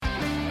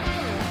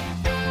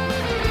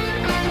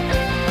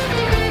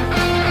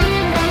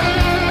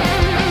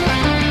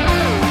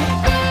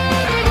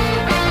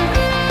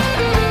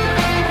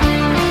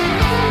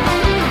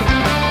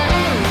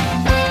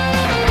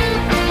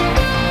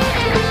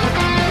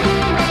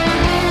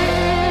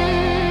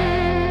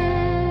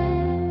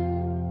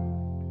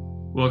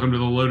Welcome to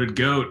The Loaded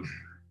Goat,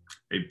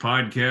 a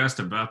podcast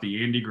about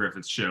the Andy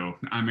Griffith Show.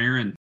 I'm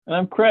Aaron. And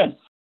I'm Chris.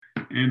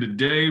 And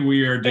today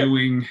we are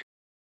doing...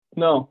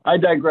 No, I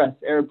digress.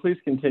 Aaron, please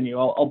continue.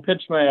 I'll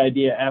pitch my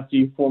idea after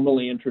you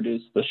formally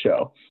introduce the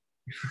show.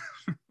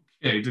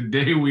 Okay,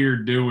 today we are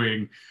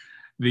doing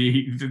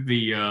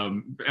the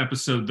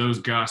episode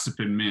Those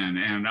Gossipin Men,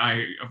 and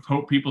I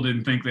hope people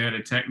didn't think they had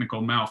a technical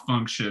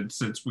malfunction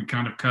since we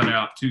kind of cut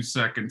out 2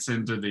 seconds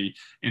into the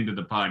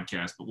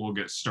podcast, but we'll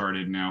get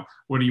started now.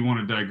 What do you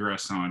want to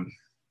digress on?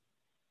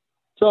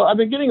 So I've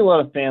been getting a lot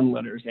of fan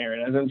letters,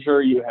 Aaron, as I'm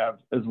sure you have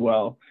as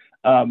well.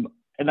 And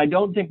I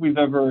don't think we've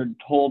ever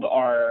told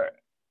our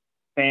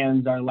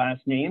fans our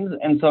last names.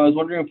 And so I was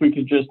wondering if we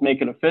could just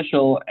make it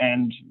official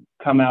and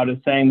come out as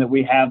saying that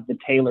we have the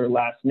Taylor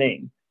last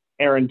name.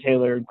 Aaron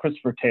Taylor and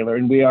Christopher Taylor,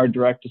 and we are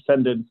direct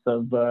descendants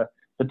of the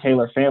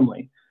Taylor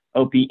family,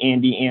 Opie,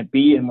 Andy, Aunt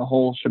B, and the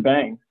whole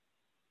shebang.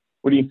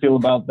 What do you feel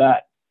about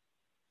that?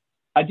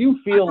 I do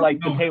feel like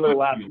the Taylor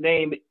last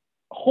name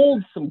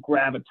holds some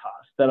gravitas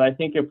that I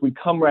think if we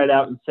come right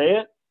out and say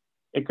it,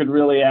 it could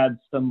really add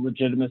some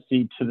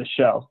legitimacy to the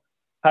show.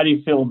 How do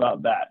you feel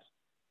about that?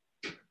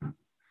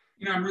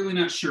 I'm really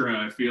not sure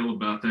how I feel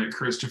about that,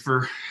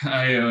 Christopher.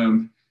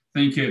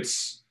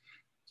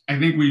 I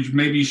think we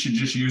maybe should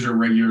just use our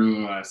regular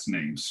last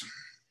names.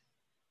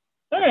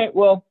 All right.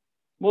 Well,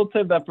 we'll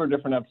save that for a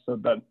different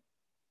episode then.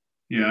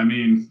 Yeah, I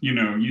mean,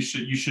 you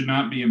should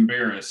not be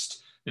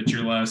embarrassed that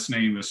your last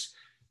name is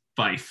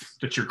Fife,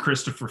 that you're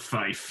Christopher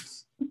Fife.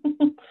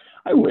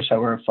 I wish I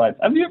were a Fife.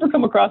 Have you ever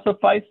come across a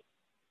Fife?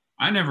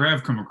 I never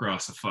have come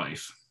across a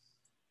Fife.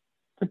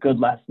 It's a good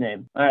last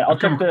name. All right, I'll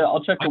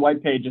check the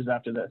white pages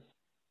after this.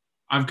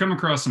 I've come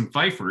across some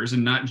Pfeiffers,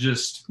 and not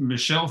just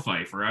Michelle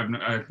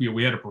Pfeiffer.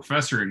 We had a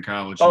professor in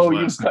college. Oh,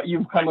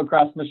 you've come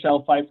across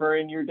Michelle Pfeiffer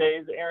in your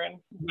days, Aaron?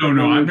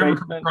 No, I've never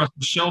come across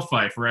Michelle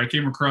Pfeiffer. I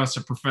came across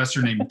a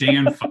professor named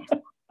Dan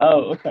Pfeiffer.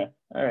 Oh, okay.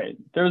 All right.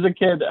 There was a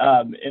kid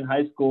in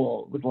high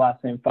school with the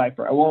last name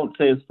Pfeiffer. I won't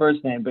say his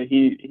first name, but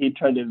he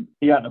got in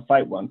a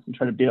fight once and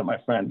tried to beat up my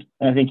friend,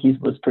 and I think he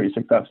was pretty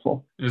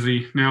successful. Is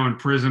he now in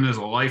prison as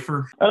a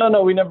lifer? I don't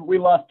know. We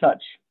lost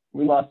touch.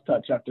 We lost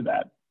touch after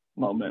that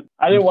moment.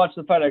 I didn't watch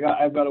the fight.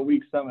 I've got a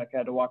weak stomach. I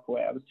had to walk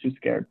away. I was too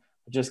scared.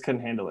 I just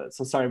couldn't handle it.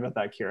 So sorry about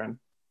that, Kieran.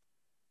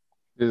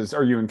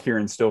 Are you and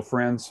Kieran still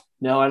friends?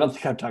 No, I don't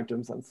think I've talked to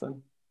him since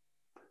then.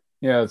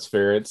 Yeah, that's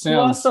fair. He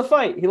lost the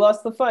fight. He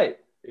lost the fight,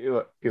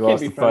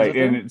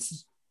 and it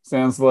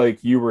sounds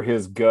like you were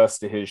his Gus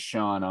to his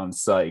Sean on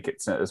Psych.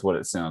 Is what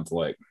it sounds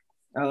like.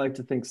 I like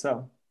to think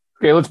so.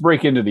 Okay, let's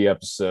break into the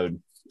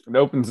episode. It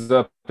opens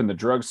up in the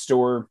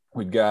drugstore.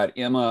 We've got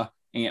Emma,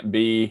 Aunt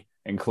B,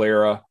 and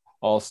Clara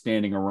all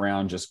standing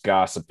around just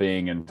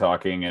gossiping and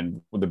talking.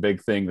 And the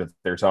big thing that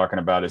they're talking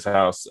about is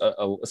how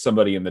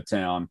somebody in the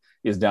town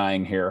is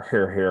dyeing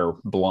hair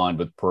blonde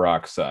with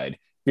peroxide. Have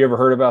you ever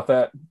heard about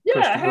that? Yeah,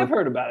 I have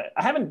heard about it.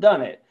 I haven't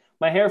done it.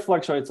 My hair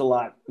fluctuates a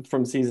lot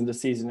from season to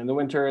season. In the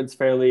winter, it's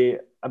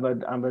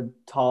I'm a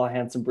tall,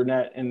 handsome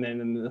brunette, and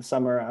then in the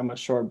summer, I'm a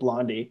short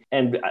blondie.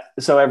 And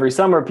so every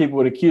summer, people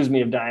would accuse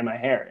me of dyeing my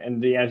hair,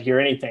 and I'd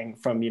hear anything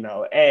from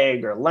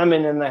egg or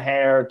lemon in the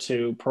hair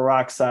to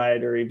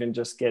peroxide, or even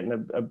just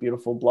getting a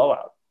beautiful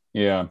blowout.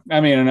 Yeah,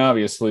 I mean, and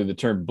obviously the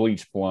term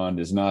bleach blonde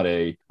is not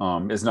a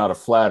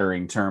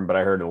flattering term, but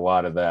I heard a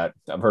lot of that.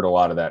 I've heard a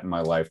lot of that in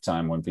my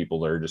lifetime when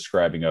people are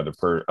describing other,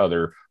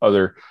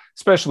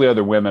 especially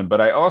other women.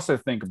 But I also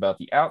think about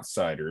The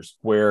Outsiders,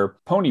 where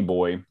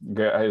Ponyboy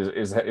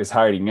is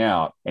hiding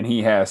out, and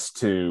he has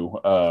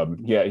to,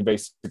 he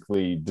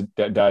basically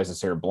dyes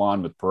his hair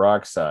blonde with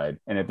peroxide.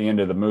 And at the end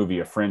of the movie,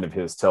 a friend of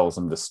his tells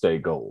him to stay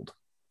gold.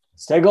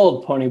 Stay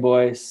gold,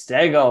 Ponyboy.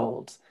 Stay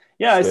gold.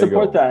 Yeah, I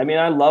support that. I mean,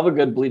 I love a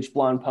good bleach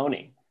blonde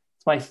pony.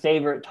 It's my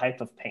favorite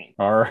type of paint.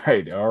 All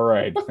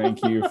right.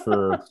 Thank you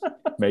for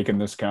making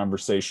this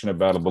conversation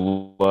about a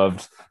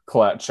beloved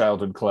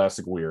childhood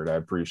classic weird. I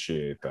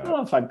appreciate that. I don't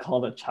know if I'd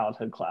call it a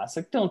childhood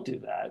classic. Don't do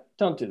that.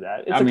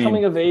 It's a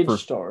coming of age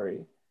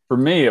story. For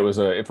me, it was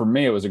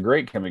a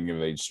great coming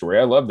of age story.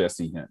 I loved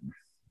S.E. Hinton.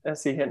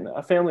 S.E. Hinton,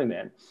 a family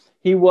man.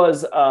 He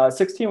was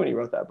 16 when he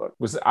wrote that book.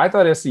 I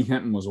thought S.E.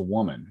 Hinton was a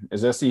woman.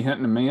 Is S.E.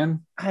 Hinton a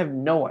man? I have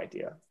no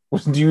idea.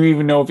 Do you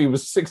even know if he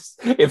was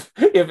if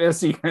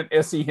S.E.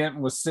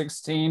 Hinton was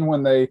 16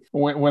 when the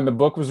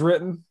book was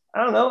written?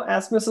 I don't know.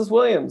 Ask Mrs.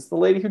 Williams, the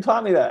lady who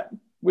taught me that.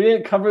 We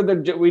didn't cover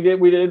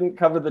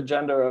the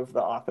gender of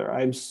the author.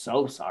 I'm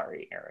so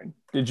sorry, Aaron.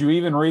 Did you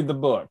even read the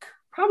book?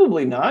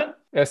 Probably not.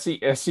 S.E.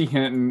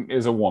 Hinton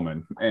is a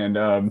woman, and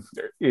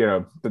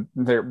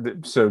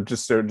so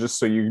just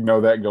so you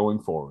know that going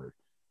forward.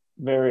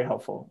 Very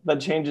helpful. That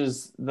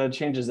changes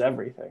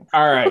everything.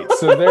 All right.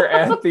 So they're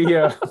at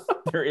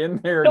they're in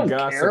there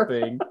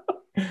gossiping.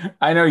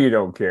 I know you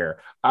don't care.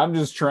 I'm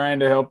just trying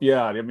to help you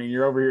out. I mean,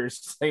 you're over here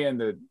saying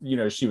that,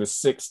 she was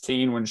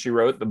 16 when she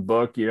wrote the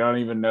book. You don't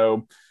even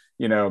know,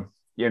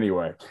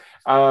 anyway.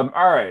 All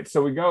right.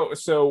 So we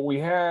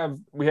have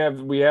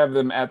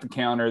them at the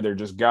counter. They're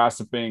just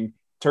gossiping.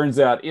 Turns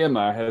out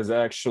Emma has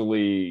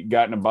actually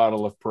gotten a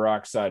bottle of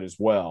peroxide as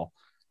well.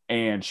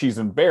 and she's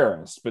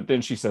embarrassed. But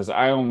then she says,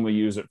 I only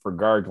use it for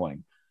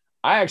gargling.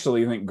 I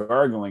actually think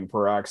gargling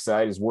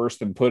peroxide is worse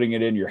than putting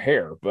it in your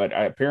hair, but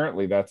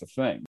apparently that's a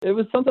thing. It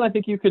was something I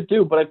think you could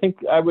do, but I think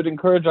I would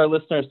encourage our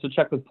listeners to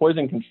check with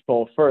poison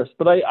control first.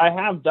 But I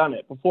have done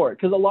it before,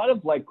 because a lot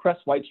of like Crest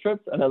White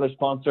Strips, another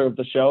sponsor of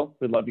the show,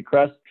 we love you,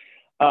 Crest.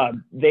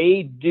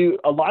 They do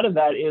a lot of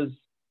that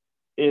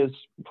is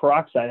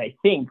peroxide, I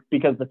think,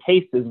 because the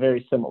taste is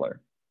very similar.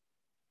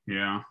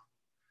 Yeah.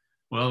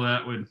 Well,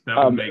 that would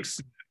make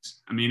sense.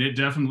 I mean, it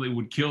definitely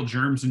would kill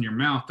germs in your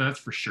mouth. That's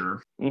for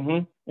sure.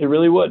 Mm-hmm. It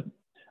really would.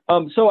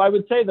 So I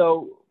would say,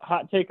 though,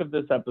 hot take of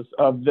this episode,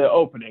 of the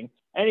opening,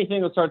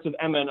 anything that starts with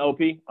Emma and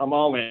Opie, I'm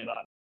all in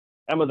on.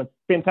 Emma's a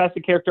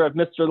fantastic character. I've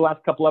missed her the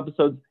last couple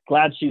episodes.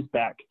 Glad she's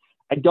back.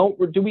 Do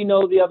we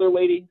know the other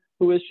lady?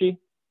 Who is she?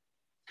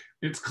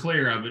 It's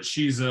Clara, but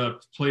she's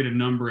played a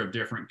number of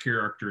different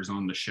characters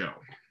on the show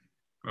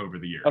over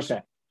the years.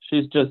 Okay.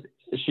 She's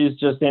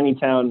just any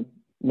town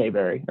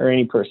Mayberry, or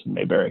any person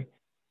Mayberry.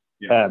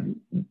 Yeah.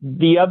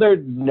 The other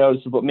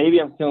noticeable, maybe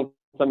I'm stealing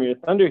some of your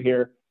thunder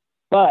here,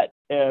 but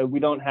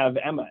we don't have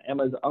Emma.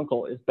 Emma's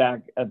uncle is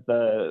back at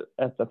the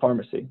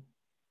pharmacy.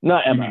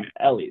 Not Emma,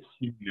 Ellie's.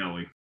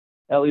 Ellie.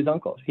 Ellie's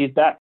uncle. He's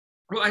back.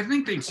 Well, I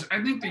think they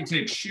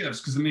take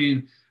shifts, because I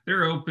mean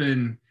they're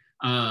open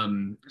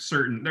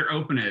they're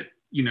open at,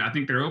 I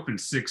think they're open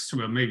 6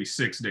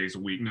 days a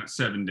week, not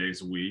 7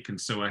 days a week, and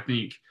so I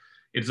think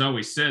it's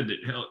always said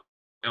that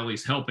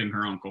Ellie's helping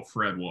her uncle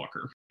Fred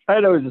Walker.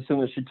 I'd always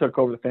assumed that she took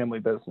over the family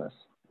business.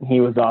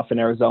 He was off in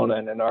Arizona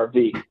in an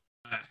RV.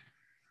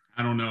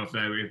 I don't know if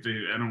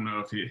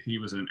he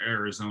was an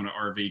Arizona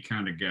RV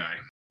kind of guy.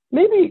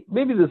 Maybe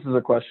this is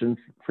a question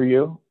for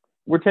you.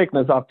 We're taking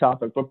this off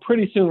topic, but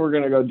pretty soon we're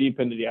going to go deep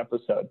into the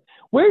episode.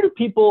 Where do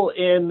people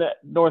in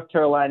North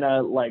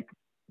Carolina,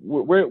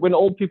 when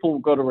old people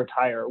go to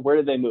retire, where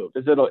do they move?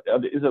 Is it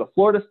a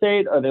Florida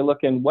state? Are they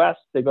looking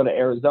west? They go to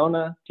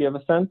Arizona? Do you have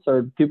a sense?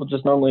 Or do people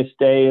just normally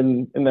stay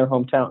in their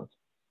hometowns?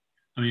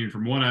 I mean,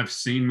 from what I've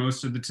seen,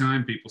 most of the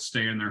time people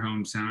stay in their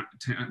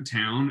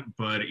hometown,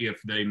 but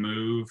if they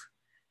move,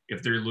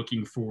 if they're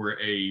looking for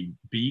a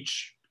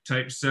beach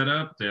type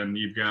setup, then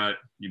you've got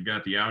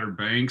the Outer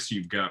Banks,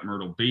 you've got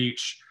Myrtle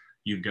Beach,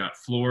 you've got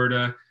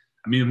Florida.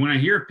 I mean, when I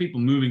hear of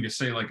people moving to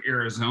say like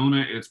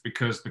Arizona, it's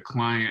because the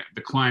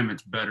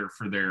climate's better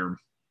for their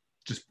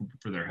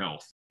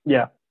health.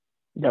 Yeah.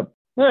 Yep.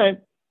 All right.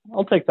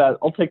 I'll take that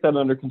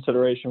under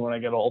consideration when I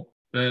get old.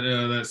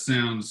 That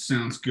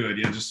sounds good.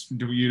 Yeah, just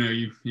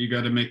you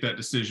got to make that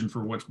decision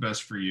for what's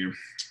best for you.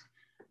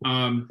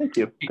 Thank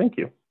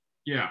you.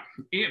 Yeah,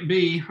 Aunt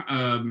B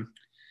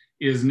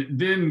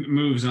then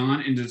moves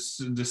on into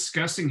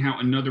discussing how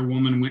another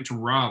woman went to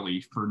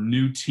Raleigh for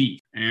new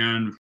teeth,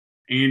 and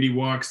Andy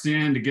walks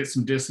in to get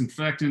some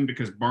disinfectant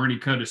because Barney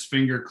cut his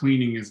finger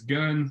cleaning his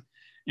gun.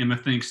 Emma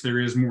thinks there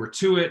is more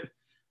to it.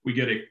 We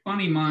get a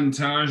funny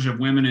montage of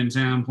women in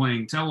town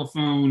playing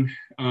telephone,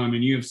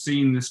 and you have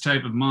seen this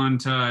type of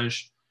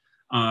montage.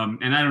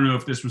 And I don't know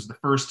if this was the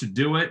first to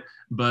do it,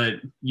 but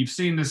you've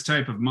seen this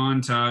type of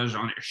montage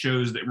on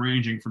shows that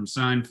ranging from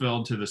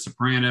Seinfeld to The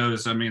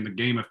Sopranos. I mean, the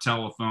game of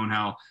telephone,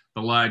 how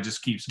the lie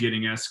just keeps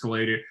getting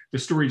escalated. The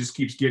story just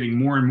keeps getting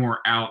more and more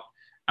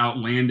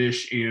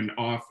outlandish and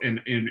off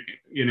and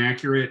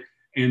inaccurate.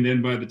 And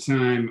then by the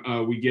time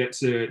we get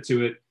to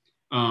it,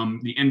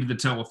 the end of the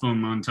telephone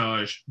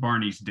montage,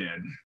 Barney's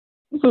dead.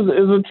 This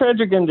is a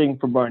tragic ending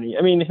for Barney.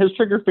 I mean, his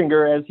trigger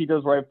finger, as he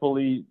does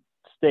rightfully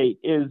state,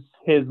 is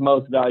his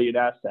most valued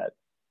asset.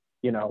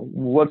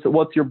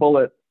 What's your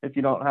bullet if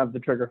you don't have the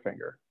trigger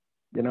finger?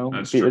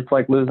 It's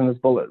like losing his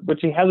bullet,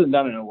 which he hasn't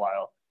done in a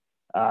while.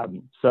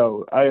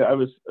 So I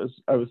was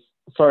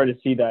sorry to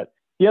see that.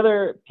 The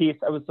other piece,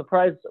 I was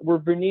surprised. Were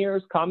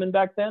veneers common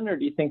back then, or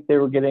do you think they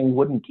were getting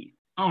wooden teeth?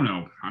 Oh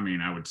no, I mean,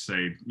 I would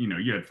say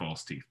you had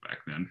false teeth back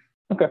then.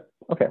 Okay.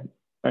 All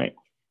right.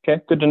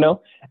 Okay, good to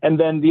know. And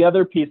then the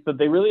other piece that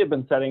they really have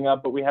been setting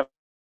up, but we haven't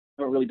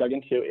really dug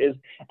into, is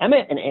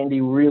Emma and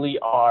Andy really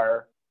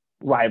are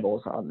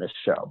rivals on this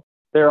show.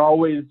 They're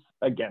always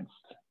against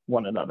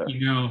one another.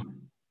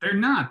 They're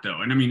not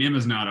though. And I mean,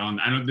 Emma's not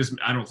on.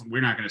 We're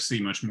not going to see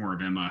much more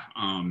of Emma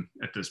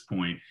at this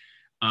point.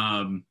 But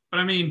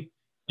I mean,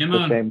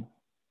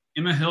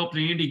 Emma helped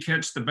Andy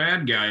catch the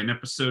bad guy in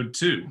episode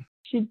 2.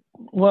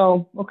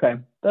 Okay,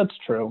 that's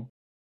true.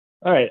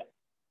 All right.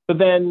 But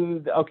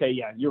then, okay,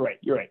 yeah, you're right.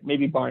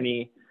 Maybe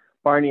Barney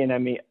and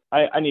Emmy.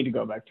 I need to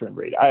go back through and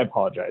read. I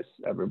apologize,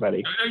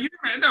 everybody.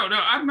 No,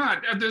 I'm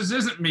not. This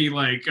isn't me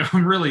like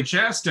I'm really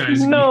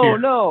chastising you.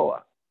 No.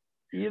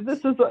 This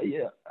is.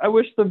 I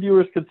wish the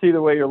viewers could see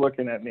the way you're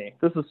looking at me.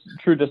 This is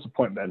true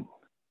disappointment.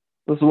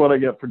 This is what I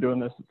get for doing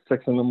this at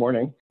 6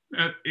 a.m.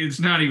 It's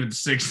not even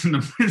 6 in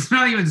the. It's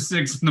not even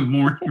 6 in the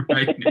morning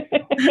right now.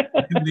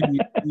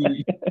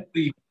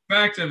 The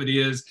fact of it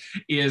is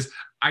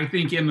I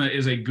think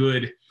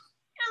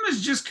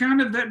Emma's just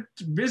kind of that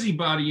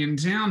busybody in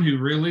town who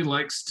really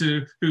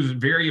who's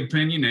very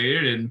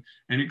opinionated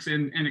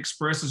and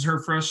expresses her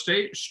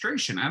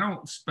frustration. I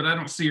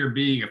don't see her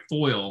being a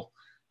foil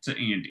to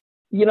Andy.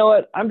 You know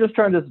what? I'm just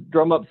trying to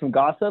drum up some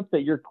gossip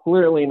that you're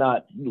clearly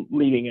not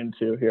leading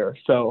into here.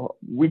 So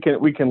we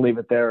can leave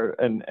it there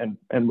and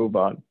move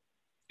on.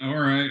 All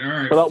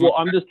right. But well,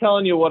 I'm just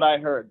telling you what I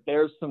heard.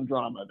 There's some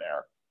drama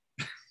there.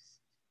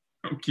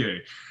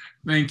 Okay,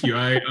 thank you.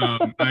 I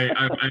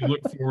look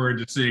forward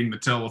to seeing the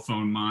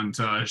telephone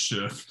montage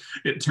if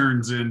it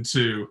turns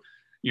into,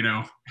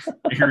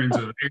 Aaron's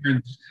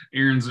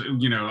Aaron's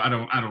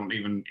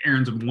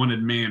a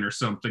wanted man or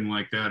something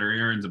like that, or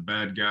Aaron's a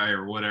bad guy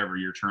or whatever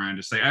you're trying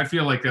to say. I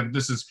feel like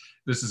this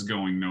is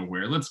going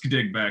nowhere. Let's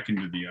dig back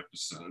into the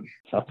episode.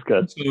 Sounds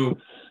good. So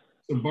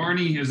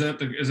Barney is at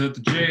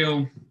the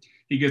jail.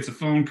 He gets a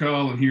phone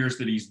call and hears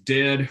that he's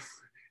dead.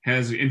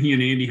 And he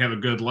and Andy have a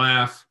good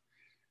laugh.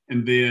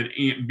 And then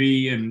Aunt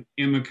B and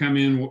Emma come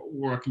in,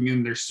 walking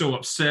in. They're so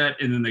upset.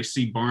 And then they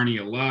see Barney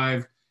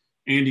alive.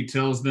 Andy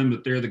tells them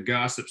that they're the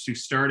gossips who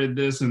started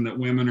this and that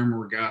women are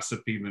more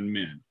gossipy than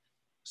men.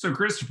 So,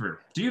 Christopher,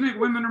 do you think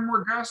women are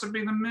more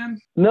gossipy than men?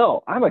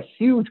 No, I'm a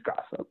huge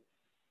gossip.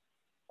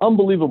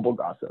 Unbelievable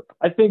gossip.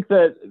 I think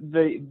that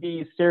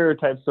the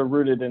stereotypes are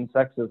rooted in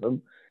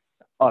sexism,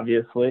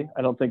 obviously.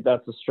 I don't think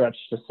that's a stretch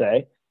to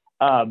say.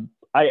 I'm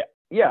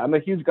a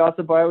huge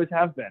gossip. I always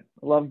have been.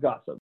 I love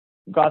gossip.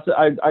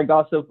 I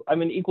gossip.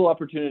 I'm an equal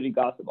opportunity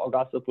gossip. I'll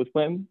gossip with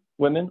women.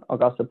 I'll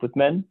gossip with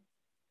men.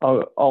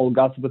 I'll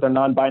gossip with our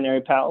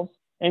non-binary pals.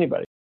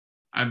 Anybody.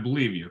 I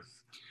believe you.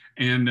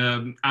 And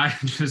I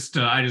just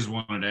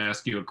wanted to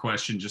ask you a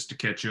question just to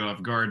catch you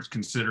off guard,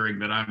 considering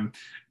that I'm,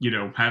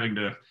 having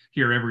to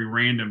hear every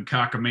random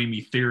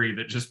cockamamie theory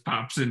that just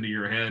pops into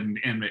your head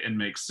and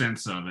makes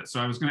sense of it. So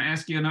I was going to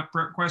ask you an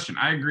upfront question.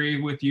 I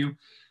agree with you.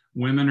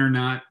 Women are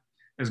not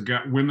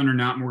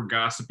more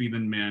gossipy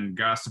than men.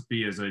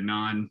 Gossipy is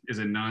not on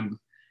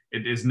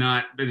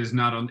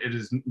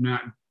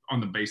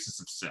the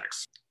basis of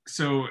sex.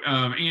 So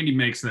Andy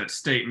makes that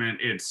statement.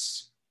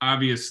 It's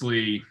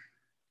obviously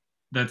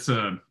that's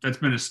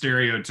been a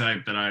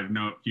stereotype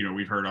that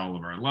we've heard all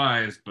of our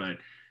lives, but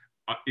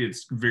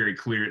it's very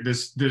clear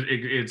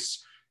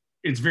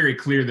it's very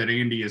clear that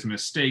Andy is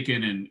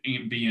mistaken, and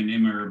Aunt B and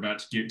Emma are about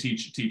to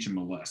teach him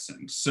a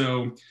lesson.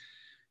 So,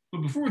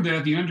 but before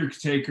that, the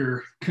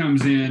Undertaker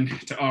comes in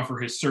to offer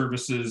his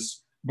services.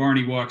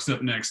 Barney walks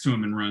up next to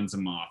him and runs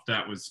him off.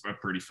 That was a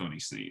pretty funny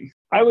scene.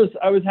 I was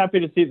happy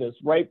to see this.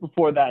 Right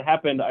before that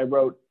happened, I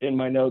wrote in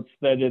my notes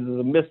that it is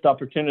a missed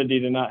opportunity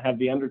to not have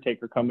the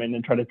Undertaker come in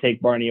and try to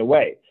take Barney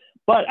away.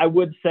 But I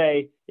would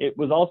say it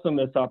was also a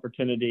missed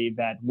opportunity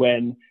that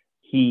when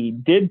he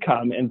did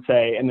come and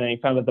then he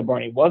found out that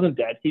Barney wasn't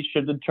dead, he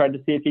should have tried to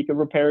see if he could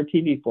repair a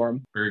TV for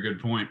him. Very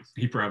good point.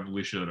 He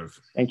probably should have.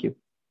 Thank you.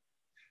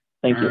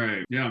 All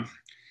right. Yeah.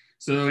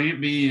 So Aunt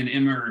B and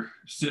Emma are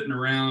sitting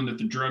around at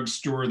the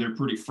drugstore. They're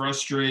pretty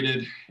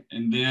frustrated.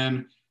 And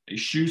then a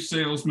shoe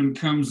salesman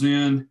comes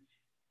in,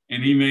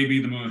 and he may be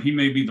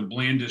the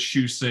blandest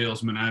shoe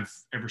salesman I've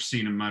ever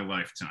seen in my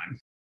lifetime.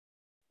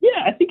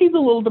 Yeah, I think he's a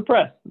little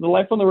depressed. The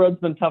life on the road's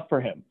been tough for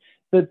him.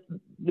 The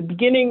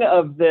beginning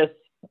of this,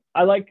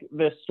 I like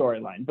this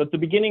storyline, but the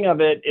beginning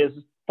of it is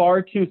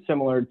far too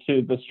similar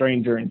to the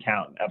Stranger in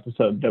Town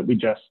episode that we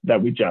just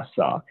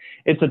saw.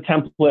 It's a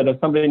template of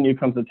somebody new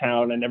comes to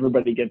town and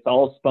everybody gets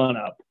all spun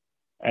up,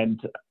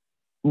 and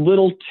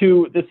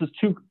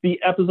the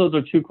episodes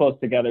are too close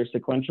together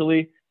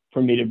sequentially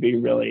for me to be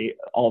really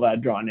all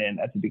that drawn in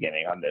at the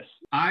beginning on this.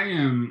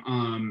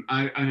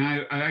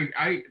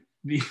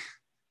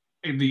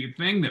 The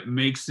thing that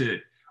makes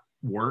it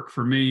work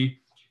for me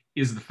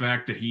is the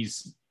fact that he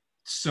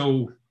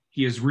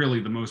is really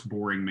the most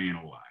boring man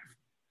alive.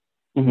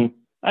 Mm-hmm.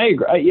 I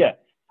agree.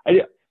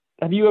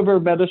 Have you ever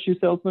met a shoe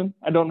salesman?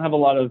 I don't have a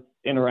lot of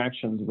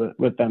interactions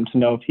with them to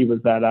know if he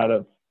was that out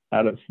of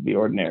the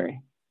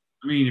ordinary.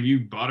 I mean, have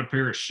you bought a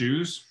pair of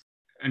shoes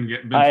and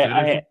been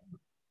fitted?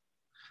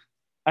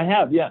 I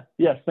have, yeah.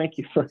 Yes, thank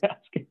you for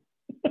asking.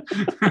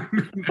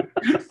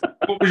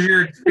 What was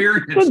your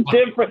experience?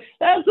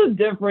 That's a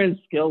different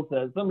skill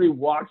set. Somebody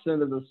walks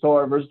into the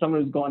store versus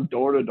someone who's going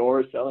door to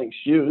door selling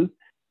shoes,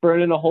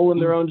 burning a hole in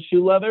their own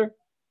shoe leather.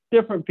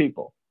 Different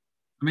people.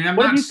 I mean, I'm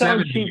what not if he's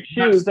selling cheap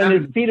shoes and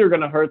his feet are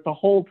going to hurt the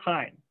whole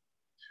time?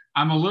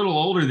 I'm a little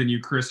older than you,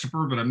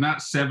 Christopher, but I'm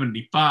not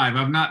 75.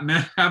 I've not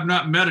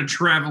met a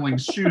traveling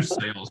shoe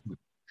salesman.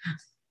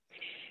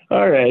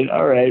 All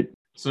right.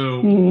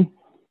 So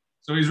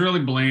he's really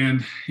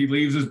bland. He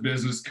leaves his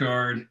business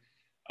card.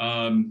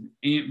 Aunt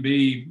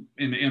B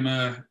and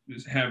Emma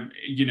have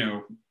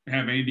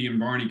Andy and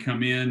Barney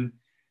come in.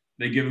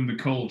 They give him the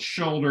cold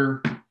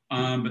shoulder.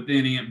 But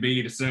then Aunt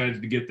B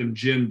decides to get them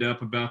ginned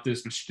up about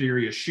this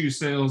mysterious shoe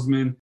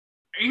salesman.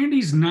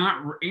 Andy's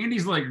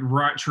like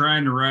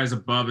trying to rise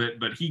above it,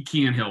 but he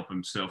can't help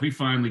himself. He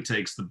finally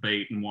takes the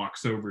bait and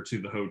walks over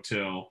to the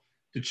hotel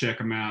to check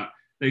him out.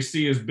 They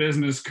see his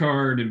business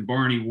card, and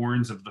Barney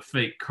warns of the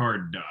fake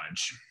card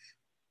dodge,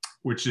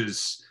 which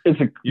is you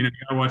gotta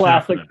watch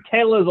classic.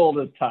 Tale as old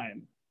as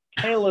time.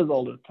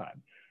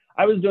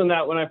 I was doing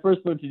that when I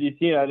first moved to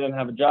DC and I didn't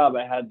have a job.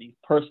 I had these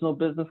personal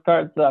business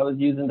cards that I was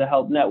using to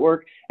help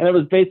network. And it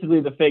was basically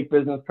the fake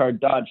business card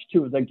dodge too.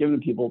 It was like giving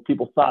people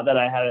thought that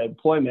I had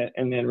employment.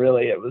 And then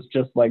really it was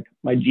just like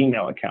my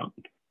Gmail account.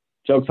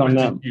 Jokes on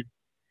them.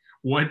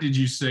 What did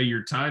you say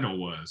your title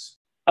was?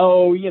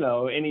 Oh,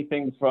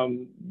 anything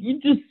from, you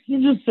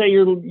just say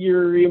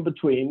you're in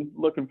between,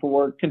 looking for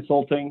work,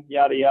 consulting,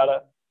 yada,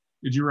 yada.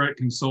 Did you write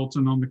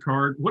consultant on the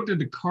card? What did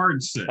the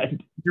card say?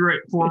 Did you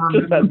write former? It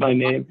just says my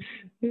name.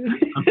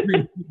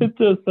 It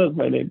just says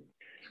my name.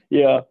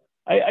 Yeah.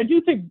 I do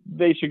think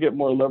they should get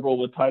more liberal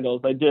with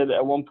titles. I did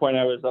at one point.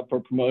 I was up for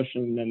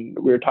promotion and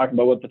we were talking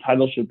about what the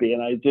title should be,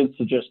 and I did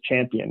suggest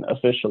champion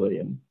officially,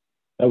 and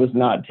that was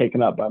not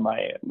taken up by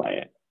my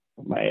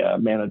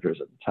managers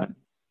at the time.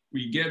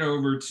 We get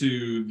over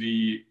to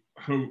the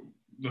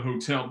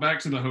hotel, back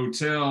to the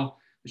hotel.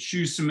 The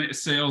shoe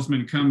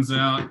salesman comes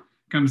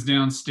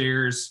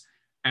downstairs,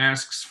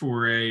 asks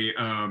for a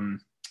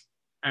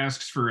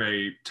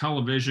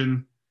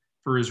television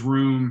for his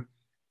room,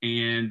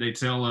 and they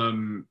tell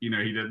him, they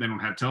don't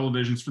have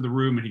televisions for the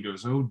room, and he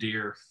goes, "Oh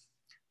dear,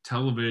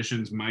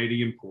 television's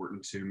mighty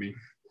important to me."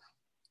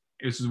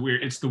 This is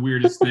weird. It's the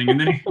weirdest thing. And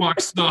then he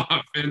walks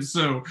off, and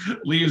so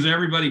leaves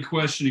everybody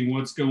questioning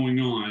what's going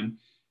on.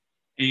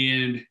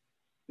 And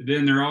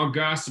then they're all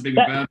gossiping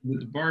about it at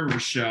the barber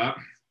shop.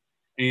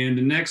 And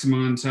the next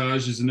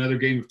montage is another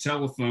game of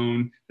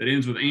telephone that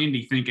ends with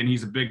Andy thinking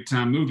he's a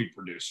big-time movie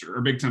producer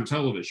or big-time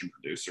television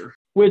producer.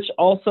 Which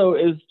also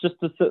is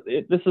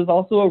this is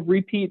also a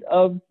repeat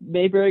of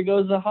Mayberry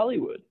Goes to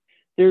Hollywood.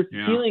 They're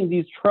stealing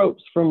these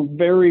tropes from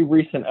very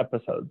recent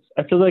episodes.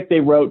 I feel like they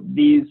wrote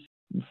these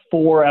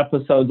 4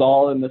 episodes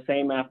all in the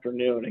same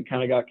afternoon and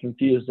kind of got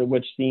confused at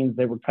which scenes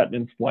they were cutting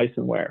and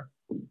splicing where.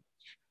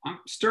 I'm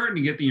starting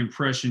to get the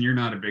impression you're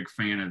not a big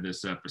fan of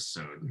this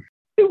episode.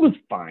 It was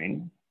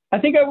fine. I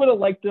think I would have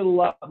liked it a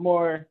lot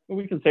more.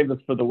 We can save this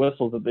for the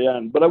whistles at the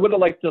end, but I would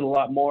have liked it a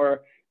lot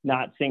more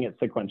not seeing it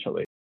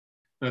sequentially.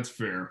 That's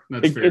fair.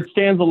 It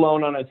stands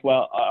alone on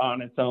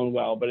its own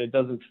well, but it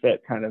doesn't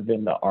fit kind of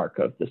in the arc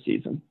of the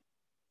season.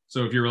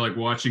 So if you're like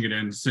watching it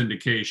in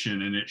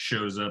syndication and it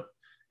shows up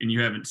and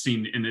you haven't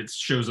seen, and it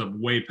shows up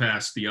way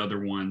past the other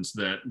ones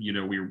that,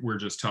 we're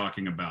just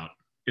talking about,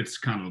 it's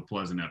kind of a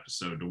pleasant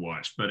episode to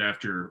watch. But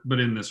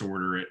in this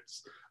order,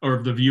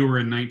 or the viewer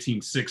in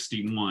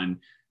 1961,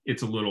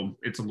 it's a little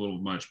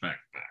much back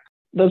to back.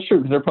 That's true,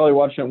 because they're probably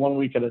watching it 1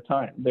 week at a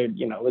time.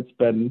 It's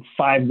been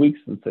 5 weeks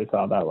since they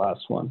saw that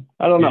last one.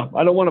 I don't know.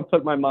 I don't want to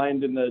put my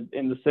mind in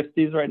the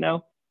 60s right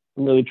now.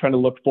 I'm really trying to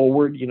look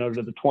forward, to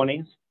the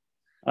 20s.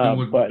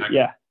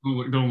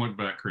 Don't look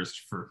back,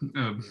 Christopher.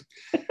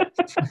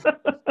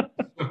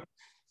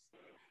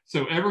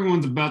 So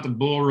everyone's about to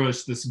bull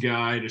rush this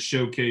guy to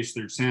showcase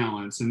their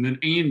talents. And then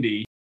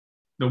Andy,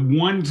 the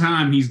one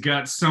time he's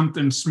got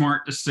something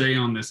smart to say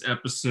on this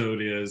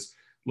episode is,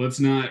 let's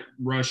not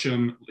rush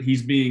him.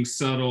 He's being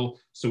subtle,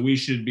 so we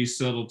should be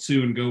subtle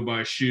too and go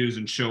buy shoes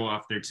and show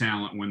off their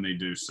talent when they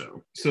do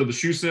so. So the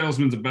shoe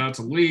salesman's about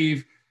to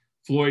leave.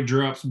 Floyd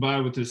drops by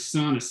with his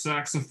son, a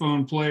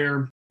saxophone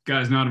player.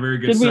 Guy's not a very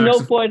good saxophone. Did we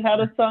know Floyd had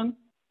a son?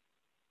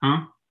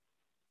 Huh?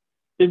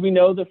 Did we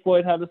know that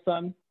Floyd had a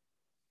son?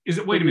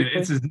 Wait a minute,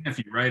 it's his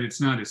nephew, right? It's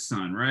not his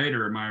son, right?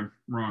 Or am I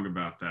wrong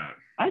about that?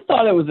 I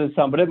thought it was his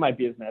son, but it might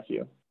be his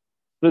nephew.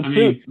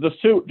 The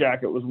suit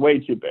jacket was way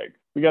too big.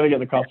 We got to get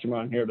the costume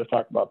on here to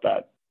talk about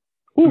that.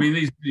 Whew. I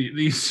mean,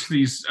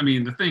 these. I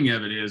mean, the thing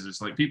of it is,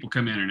 it's like people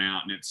come in and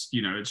out, and it's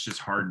just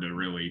hard to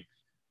really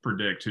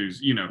predict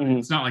who's.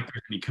 It's not like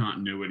there's any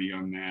continuity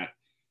on that.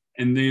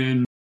 And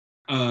then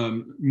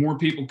more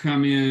people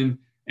come in,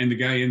 and the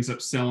guy ends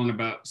up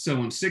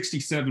selling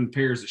 67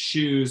 pairs of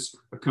shoes,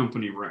 a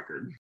company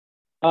record.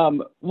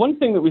 One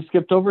thing that we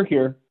skipped over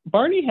here: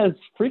 Barney has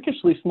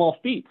freakishly small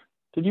feet.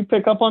 Did you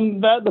pick up on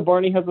that? The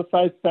Barney has a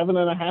size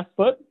 7.5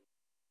 foot.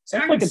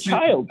 That's like a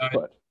child's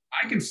foot.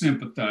 I can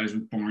sympathize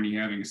with Barney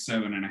having a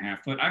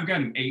 7.5 foot. I've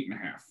got an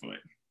 8.5 foot.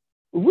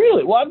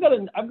 Really? Well, I've got a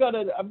 9.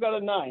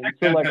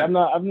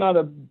 I'm not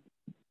a.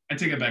 I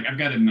take it back. I've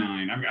got a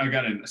 9. I've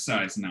got a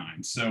size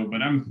 9. So,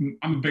 but I'm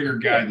a bigger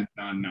guy than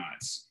Don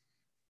Knotts.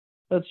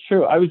 That's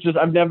true.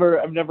 I've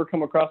never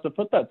come across a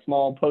foot that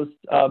small post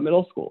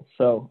middle school.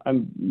 So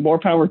I'm more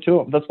power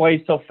to him. That's why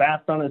he's so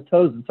fast on his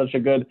toes and such a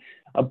good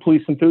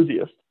police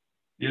enthusiast.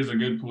 He is a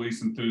good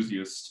police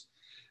enthusiast.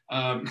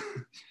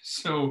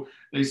 So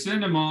they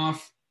send him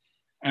off,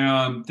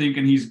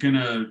 thinking they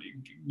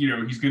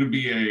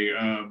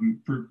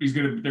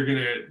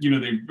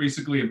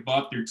basically have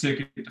bought their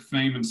ticket to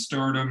fame and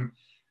stardom.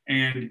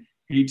 And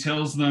he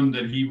tells them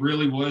that he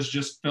really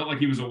felt like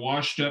he was a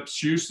washed up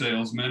shoe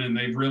salesman and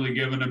they've really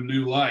given him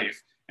new life.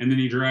 And then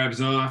he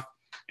drives off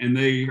and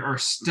they are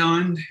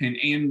stunned. And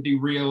Andy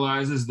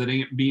realizes that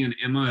Aunt Bea and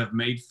Emma have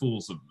made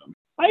fools of them.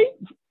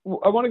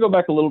 I want to go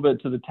back a little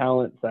bit to the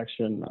talent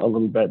section a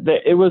little bit.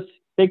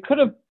 They could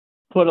have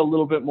put a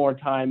little bit more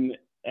time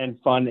and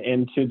fun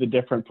into the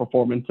different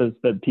performances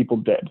that people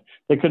did.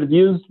 They could have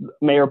used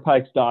Mayor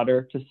Pike's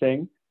daughter to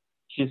sing.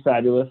 She's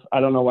fabulous. I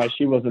don't know why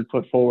she wasn't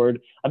put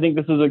forward. I think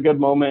this is a good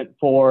moment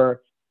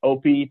for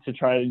Opie to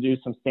try to do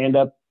some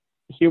stand-up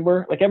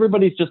humor. Like,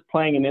 everybody's just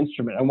playing an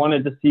instrument. I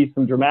wanted to see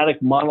some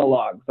dramatic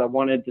monologues. I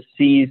wanted to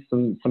see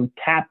some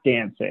tap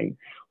dancing.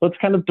 Let's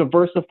kind of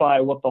diversify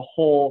what the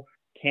whole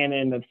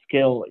canon of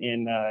skill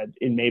in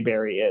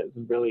Mayberry is,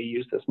 and really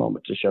use this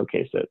moment to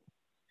showcase it.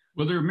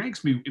 Well, it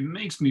makes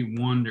me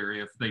wonder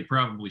if they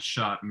probably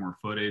shot more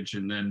footage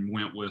and then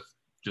went with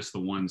just the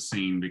one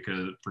scene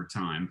for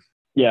time.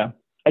 Yeah,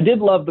 I did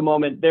love the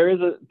moment. There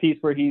is a piece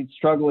where he's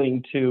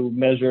struggling to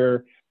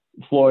measure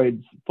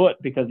Floyd's foot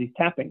because he's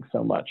tapping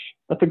so much.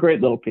 That's a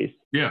great little piece.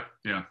 Yeah.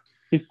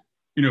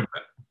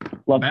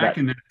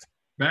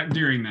 Back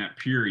during that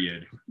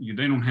period, they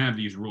don't have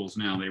these rules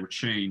now. They were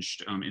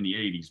changed in the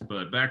 80s,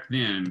 but back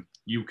then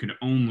you could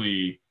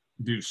only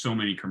do so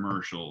many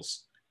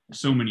commercials,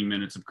 so many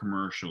minutes of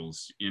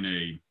commercials in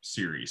a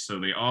series. So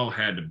they all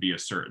had to be a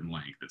certain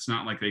length. It's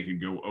not like they could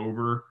go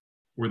over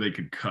or they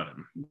could cut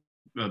them.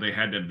 They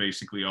had to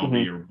basically all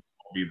be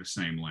the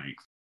same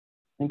length.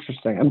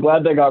 Interesting. I'm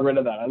glad they got rid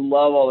of that. I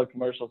love all the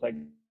commercials I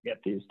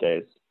get these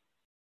days.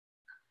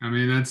 I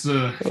mean, that's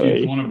if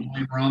you want to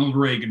blame Ronald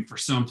Reagan for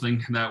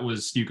something,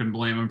 you can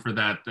blame him for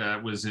that.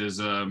 That was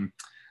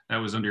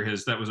under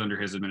his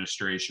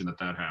administration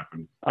that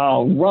happened.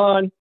 Oh,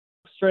 Ron,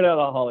 straight out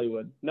of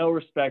Hollywood. No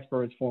respect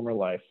for his former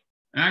life.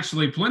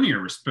 Actually, plenty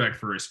of respect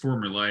for his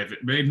former life.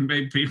 It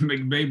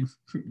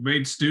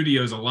made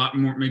studios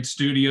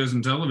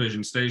and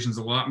television stations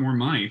a lot more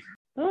money.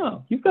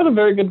 Oh, you've got a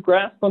very good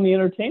grasp on the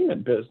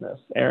entertainment business,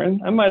 Aaron.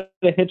 I might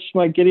have hitched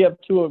my giddy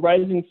up to a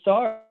rising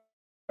star.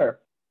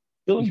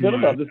 Feeling good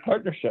about this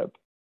partnership.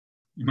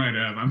 You might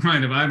have. I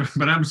might have.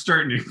 But I'm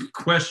starting to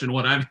question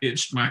what I've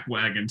hitched my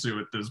wagon to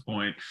at this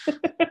point.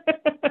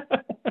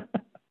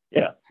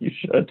 Yeah, you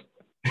should.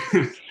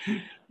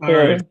 All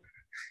right.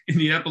 In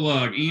the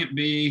epilogue, Aunt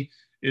B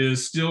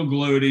is still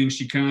gloating.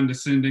 She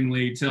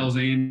condescendingly tells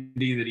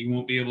Andy that he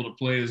won't be able to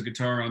play his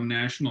guitar on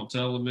national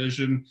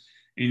television.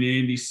 And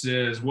Andy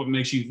says, "What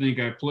makes you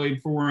think I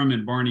played for him?"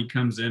 And Barney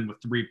comes in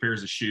with 3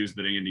 pairs of shoes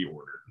that Andy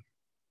ordered.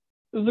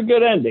 It was a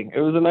good ending. It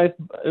was a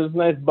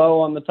nice bow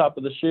on the top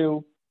of the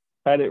shoe.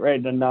 Tied it right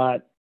in a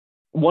knot.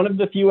 One of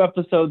the few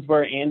episodes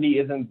where Andy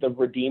isn't the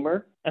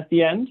redeemer at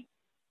the end.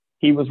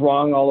 He was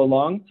wrong all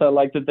along. So I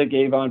like that they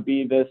gave Aunt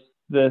B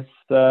that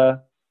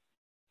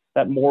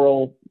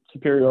moral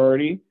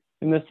superiority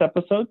in this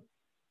episode.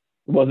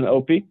 It wasn't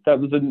Opie.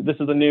 This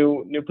is a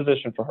new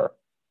position for her.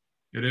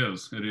 It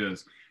is.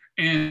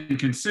 And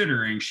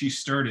considering she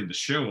started the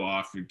show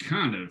off and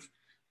kind of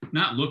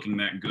not looking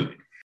that good.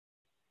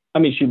 I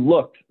mean, she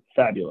looked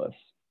fabulous.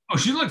 Oh,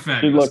 she looked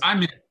fabulous. I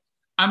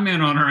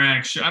meant on her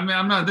action. I mean,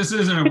 I'm not. This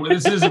isn't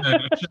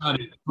a shot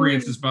at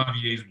Frances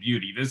Bobier's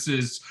beauty. This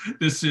is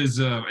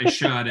a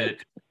shot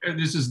at.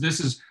 This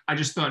is. I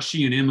just thought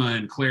she and Emma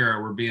and Clara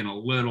were being a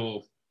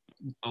little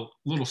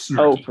snarky.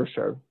 Oh, for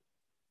sure.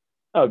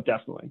 Oh,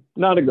 definitely.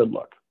 Not a good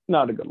look.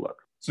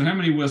 So, how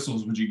many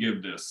whistles would you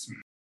give this?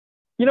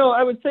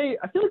 I would say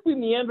I feel like we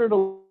meandered a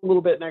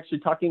little bit in actually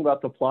talking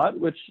about the plot,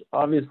 which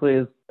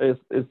obviously is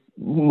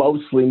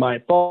mostly my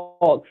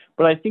fault.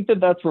 But I think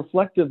that's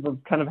reflective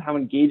of kind of how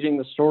engaging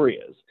the story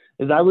is.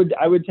 I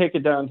would take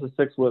it down to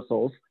 6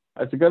 whistles.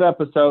 It's a good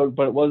episode,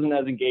 but it wasn't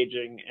as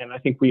engaging, and I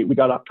think we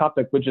got off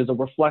topic, which is a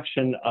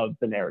reflection of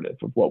the narrative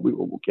of what we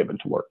were given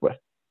to work with.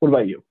 What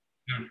about you?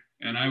 Yeah,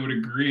 and I would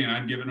agree. And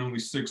I'd given only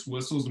 6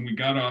 whistles, and we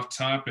got off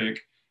topic,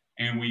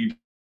 and we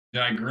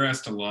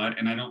digressed a lot,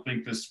 and I don't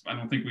think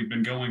we've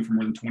been going for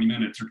more than 20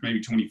 minutes or maybe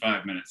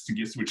 25 minutes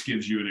which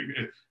gives you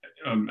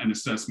an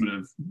assessment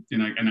of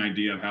an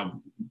idea of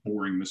how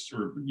boring this,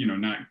 or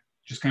not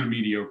just kind of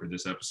mediocre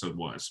this episode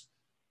was.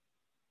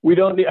 I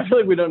feel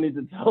like we don't need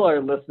to tell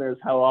our listeners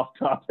how off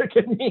topic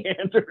and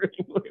meandering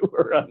we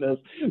were on this.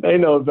 They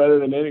know it better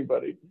than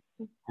anybody.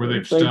 Or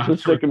they've Thanks for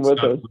sticking with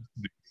us.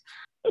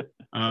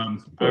 All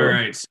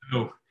right,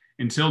 so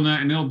Until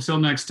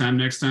next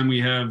time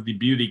we have the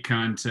beauty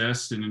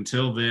contest. And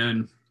until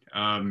then,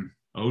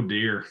 oh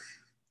dear,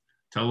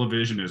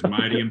 television is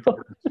mighty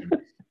important.